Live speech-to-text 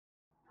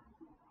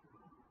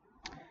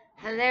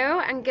Hello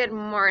and good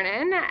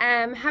morning.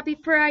 Happy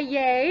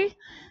Friday.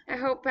 I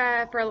hope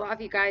for a lot of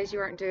you guys you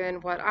aren't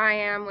doing what I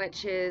am,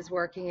 which is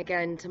working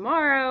again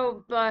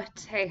tomorrow,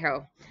 but hey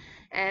ho.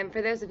 And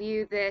for those of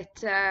you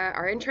that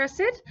are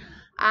interested,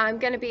 I'm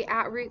going to be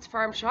at Roots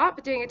Farm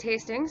Shop doing a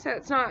tasting, so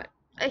it's not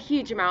a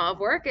huge amount of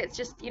work. It's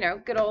just,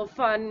 good old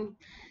fun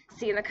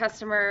seeing the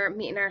customer,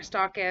 meeting our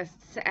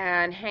stockists,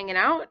 and hanging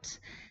out.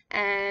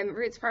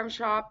 Roots Farm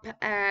Shop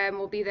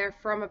will be there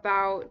from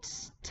about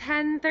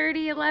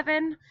 10:30,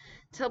 11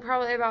 till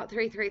probably about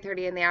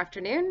 3:30 in the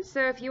afternoon.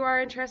 So if you are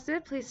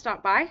interested, please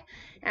stop by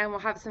and we'll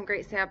have some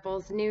great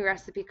samples, new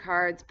recipe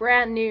cards,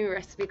 brand new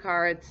recipe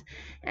cards,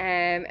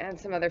 and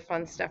some other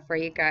fun stuff for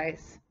you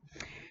guys.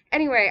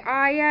 Anyway,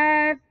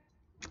 I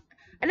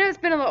know it's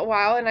been a little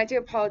while and I do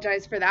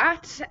apologize for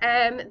that.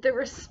 The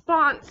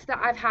response that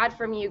I've had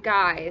from you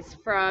guys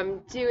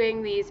from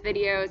doing these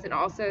videos and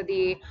also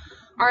the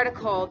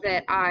article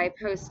that I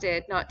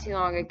posted not too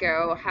long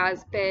ago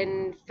has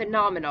been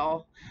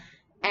phenomenal.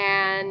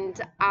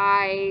 And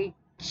I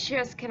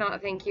just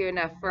cannot thank you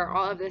enough for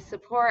all of the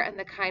support and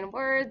the kind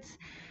words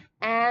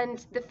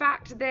and the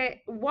fact that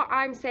what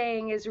I'm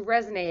saying is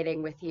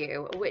resonating with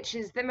you, which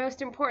is the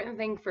most important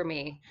thing for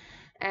me.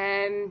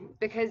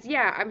 Because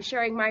yeah, I'm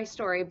sharing my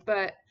story,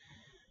 but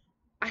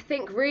I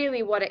think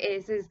really what it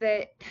is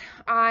that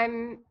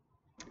I'm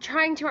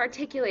trying to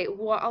articulate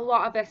what a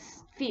lot of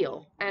us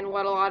feel and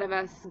what a lot of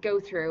us go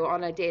through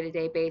on a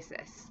day-to-day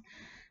basis.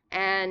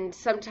 And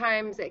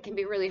sometimes it can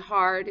be really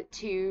hard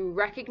to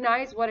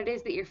recognize what it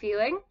is that you're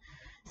feeling.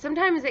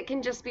 Sometimes it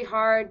can just be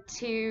hard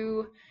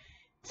to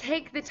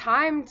take the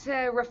time to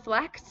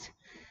reflect,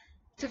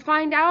 to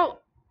find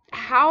out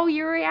how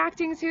you're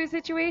reacting to a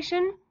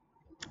situation.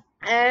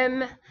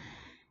 Um,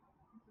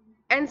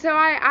 and so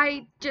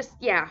I just,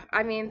 yeah,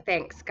 I mean,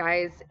 thanks,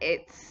 guys.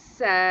 It's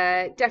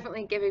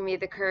definitely giving me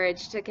the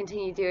courage to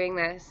continue doing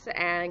this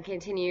and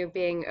continue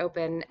being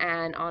open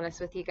and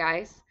honest with you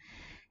guys.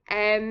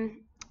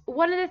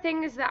 One of the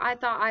things that I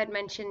thought I'd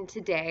mention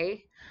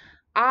today,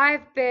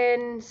 I've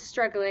been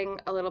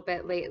struggling a little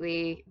bit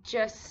lately,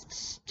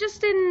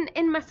 just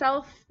in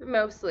myself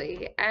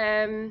mostly.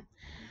 I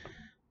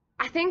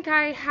think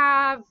I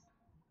have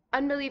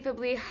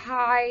unbelievably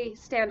high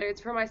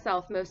standards for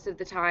myself most of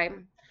the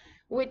time,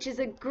 which is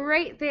a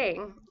great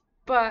thing,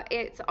 but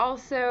it's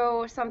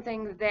also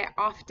something that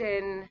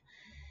often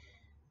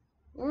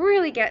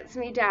really gets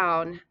me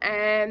down,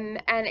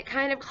 and it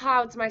kind of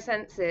clouds my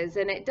senses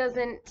and it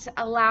doesn't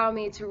allow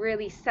me to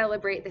really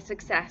celebrate the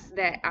success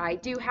that I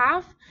do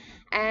have,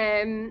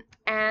 and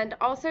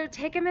also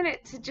take a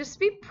minute to just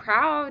be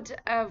proud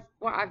of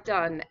what I've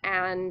done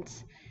and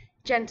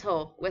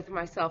gentle with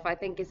myself. I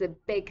think is a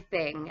big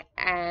thing.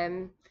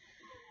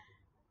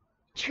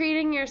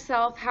 Treating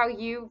yourself how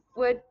you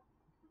would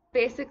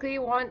basically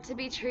want to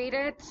be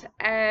treated.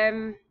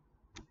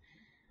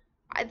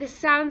 This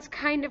sounds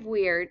kind of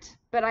weird,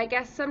 but I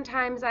guess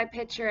sometimes I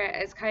picture it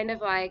as kind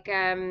of like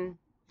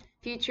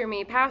future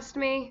me, past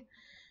me.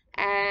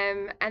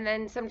 And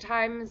then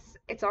sometimes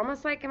it's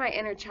almost like my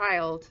inner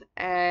child.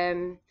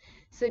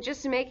 So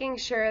just making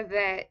sure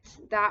that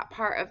that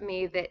part of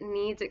me that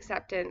needs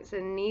acceptance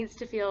and needs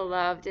to feel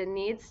loved and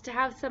needs to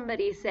have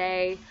somebody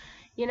say,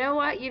 you know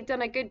what, you've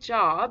done a good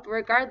job,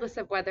 regardless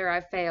of whether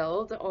I've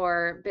failed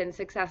or been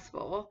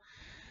successful.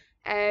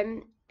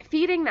 Um,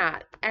 Feeding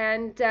that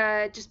and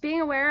just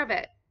being aware of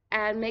it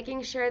and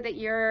making sure that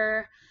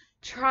you're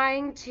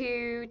trying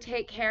to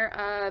take care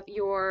of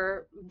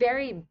your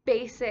very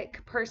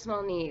basic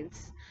personal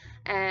needs,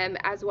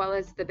 as well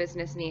as the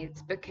business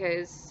needs,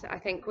 because I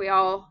think we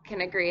all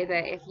can agree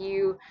that if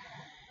you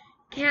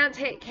can't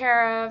take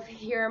care of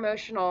your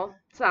emotional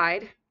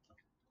side,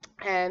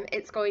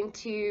 it's going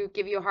to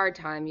give you a hard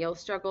time. You'll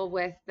struggle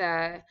with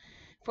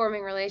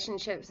forming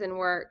relationships and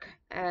work,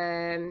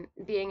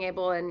 being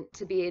able and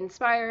to be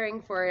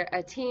inspiring for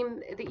a team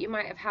that you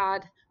might have had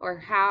or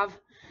have.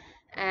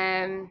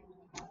 Um,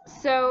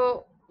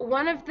 so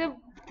one of the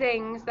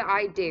things that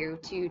I do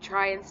to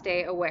try and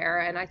stay aware,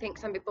 and I think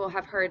some people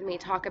have heard me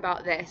talk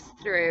about this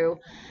through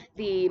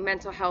the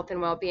mental health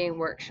and well-being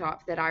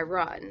workshop that I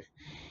run,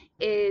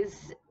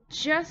 is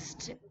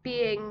just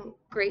being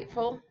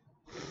grateful.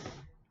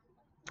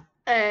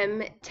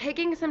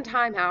 Taking some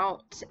time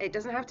out. It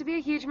doesn't have to be a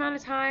huge amount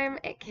of time.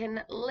 It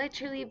can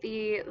literally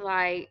be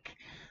like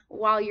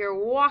while you're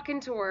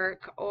walking to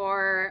work,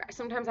 or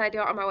sometimes I do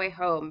it on my way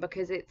home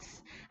because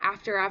it's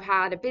after I've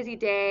had a busy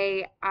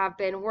day, I've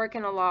been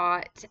working a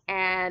lot,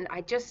 and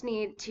I just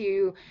need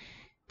to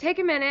take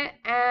a minute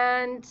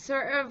and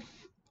sort of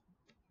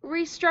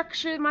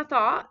restructure my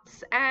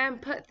thoughts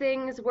and put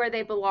things where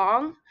they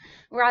belong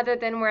rather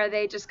than where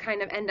they just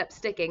kind of end up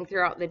sticking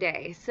throughout the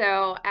day.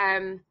 So,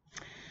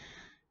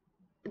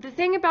 the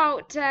thing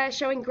about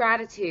showing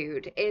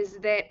gratitude is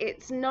that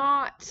it's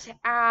not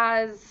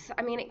as,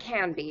 I mean, it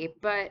can be,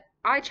 but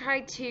I try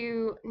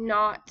to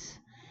not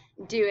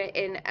do it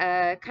in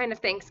a kind of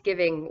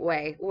Thanksgiving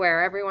way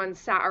where everyone's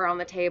sat around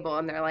the table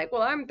and they're like,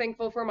 well, I'm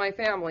thankful for my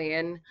family.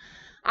 And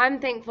I'm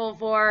thankful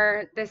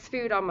for this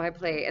food on my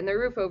plate and the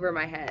roof over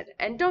my head.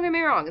 And don't get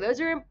me wrong,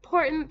 those are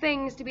important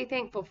things to be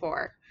thankful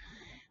for.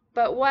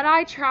 But what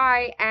I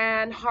try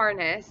and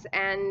harness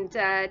and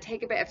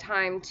take a bit of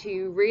time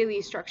to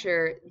really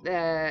structure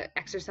the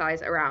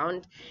exercise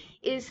around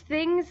is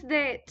things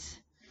that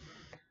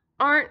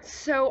aren't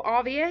so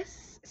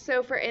obvious.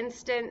 So, for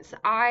instance,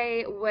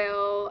 I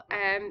will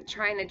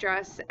try and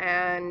address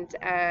and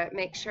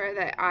make sure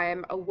that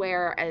I'm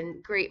aware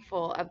and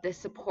grateful of the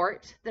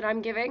support that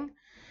I'm giving,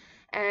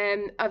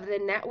 of the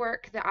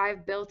network that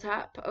I've built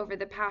up over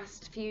the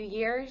past few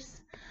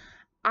years.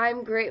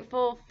 I'm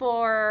grateful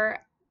for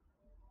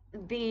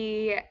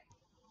the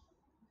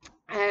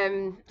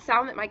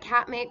sound that my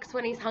cat makes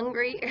when he's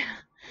hungry.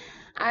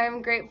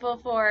 I'm grateful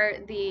for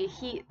the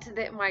heat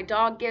that my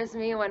dog gives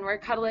me when we're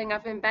cuddling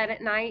up in bed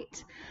at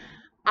night.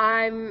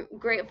 I'm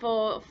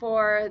grateful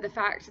for the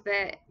fact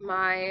that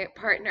my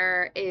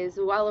partner is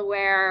well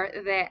aware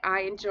that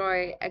I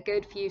enjoy a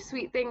good few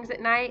sweet things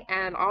at night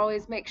and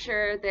always make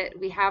sure that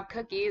we have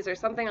cookies or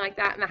something like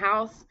that in the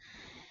house.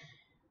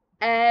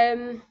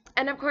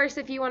 And of course,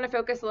 if you want to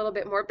focus a little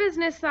bit more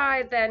business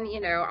side, then,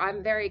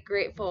 I'm very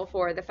grateful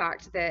for the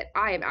fact that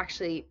I am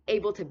actually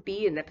able to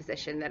be in the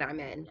position that I'm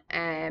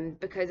in.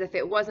 Because if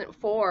it wasn't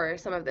for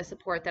some of the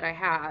support that I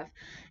have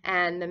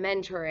and the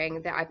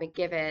mentoring that I've been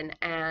given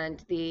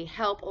and the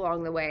help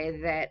along the way,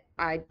 that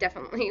I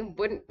definitely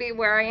wouldn't be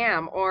where I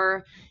am,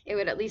 or it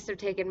would at least have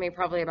taken me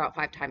probably about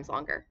 5 times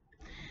longer.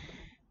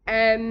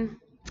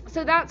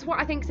 So that's what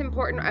I think is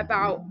important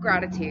about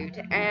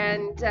gratitude.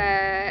 And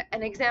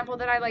an example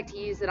that I like to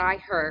use that I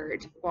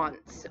heard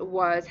once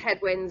was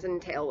headwinds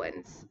and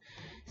tailwinds.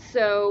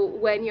 So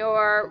when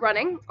you're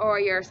running or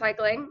you're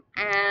cycling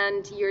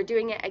and you're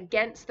doing it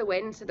against the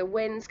wind, so the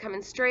wind's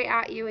coming straight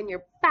at you and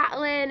you're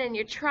battling and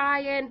you're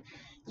trying,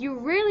 you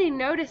really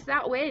notice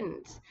that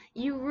wind.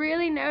 You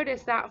really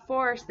notice that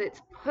force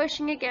that's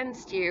pushing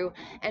against you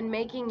and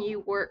making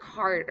you work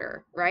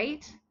harder,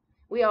 right?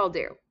 We all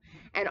do.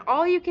 And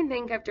all you can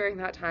think of during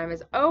that time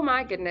is, oh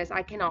my goodness,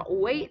 I cannot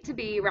wait to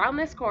be around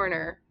this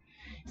corner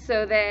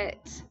so that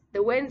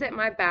the wind's at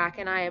my back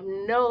and I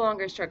am no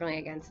longer struggling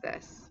against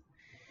this.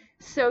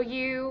 So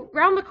you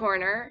round the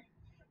corner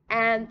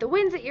and the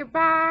wind's at your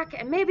back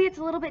and maybe it's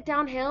a little bit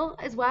downhill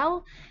as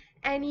well.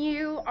 And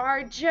you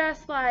are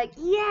just like,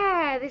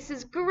 yeah, this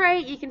is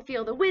great. You can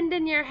feel the wind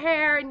in your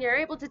hair and you're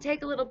able to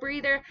take a little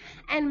breather.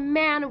 And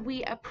man,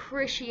 we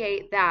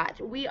appreciate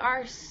that. We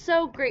are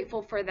so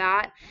grateful for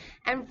that.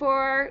 And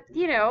for,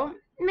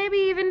 maybe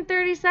even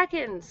 30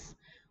 seconds,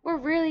 we're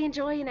really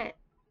enjoying it.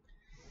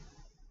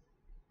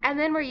 And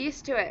then we're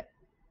used to it.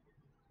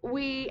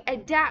 We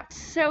adapt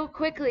so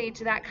quickly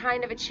to that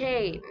kind of a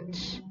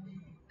change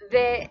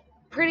that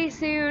pretty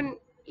soon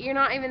you're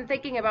not even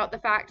thinking about the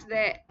fact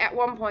that at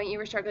one point you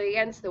were struggling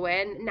against the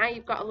wind. Now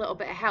you've got a little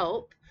bit of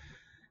help.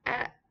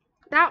 At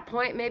that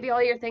point, maybe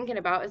all you're thinking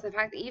about is the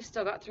fact that you've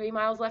still got 3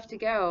 miles left to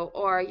go,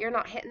 or you're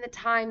not hitting the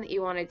time that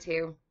you wanted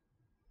to.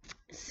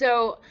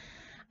 So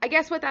I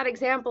guess what that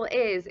example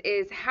is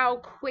how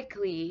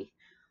quickly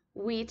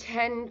we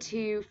tend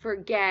to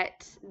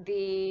forget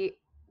the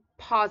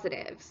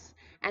positives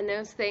and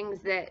those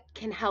things that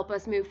can help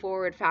us move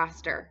forward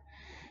faster.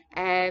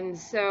 And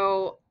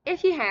so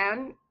if you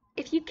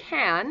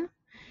can,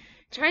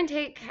 try and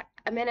take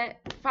a minute,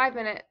 5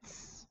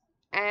 minutes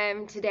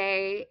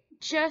today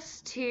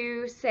just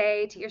to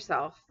say to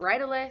yourself,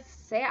 write a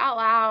list, say it out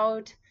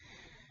loud,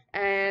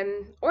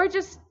 or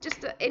just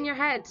in your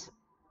head,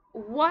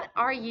 what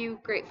are you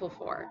grateful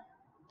for?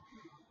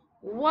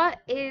 What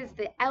is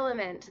the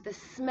element, the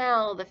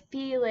smell, the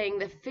feeling,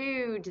 the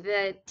food,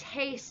 the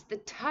taste, the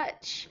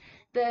touch,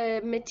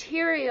 the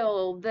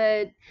material,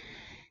 the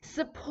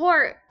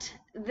support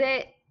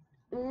that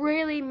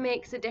really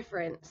makes a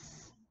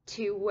difference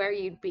to where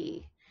you'd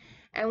be?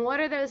 And what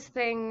are those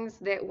things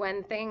that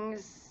when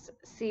things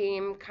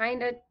seem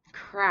kind of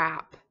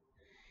crap,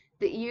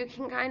 that you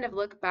can kind of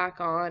look back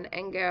on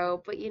and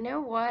go, but you know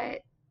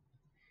what?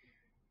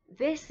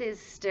 This is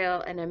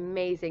still an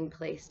amazing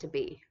place to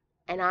be.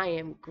 And I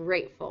am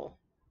grateful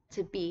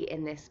to be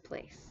in this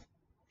place.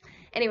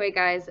 Anyway,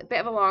 guys, a bit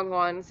of a long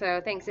one,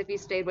 so thanks if you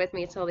stayed with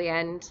me till the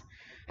end.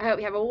 I hope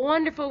you have a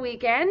wonderful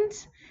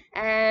weekend.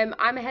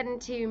 I'm heading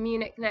to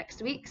Munich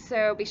next week,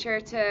 so be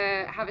sure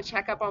to have a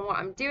checkup on what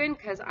I'm doing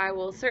because I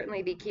will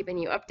certainly be keeping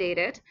you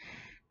updated.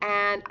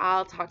 And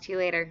I'll talk to you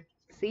later.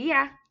 See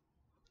ya!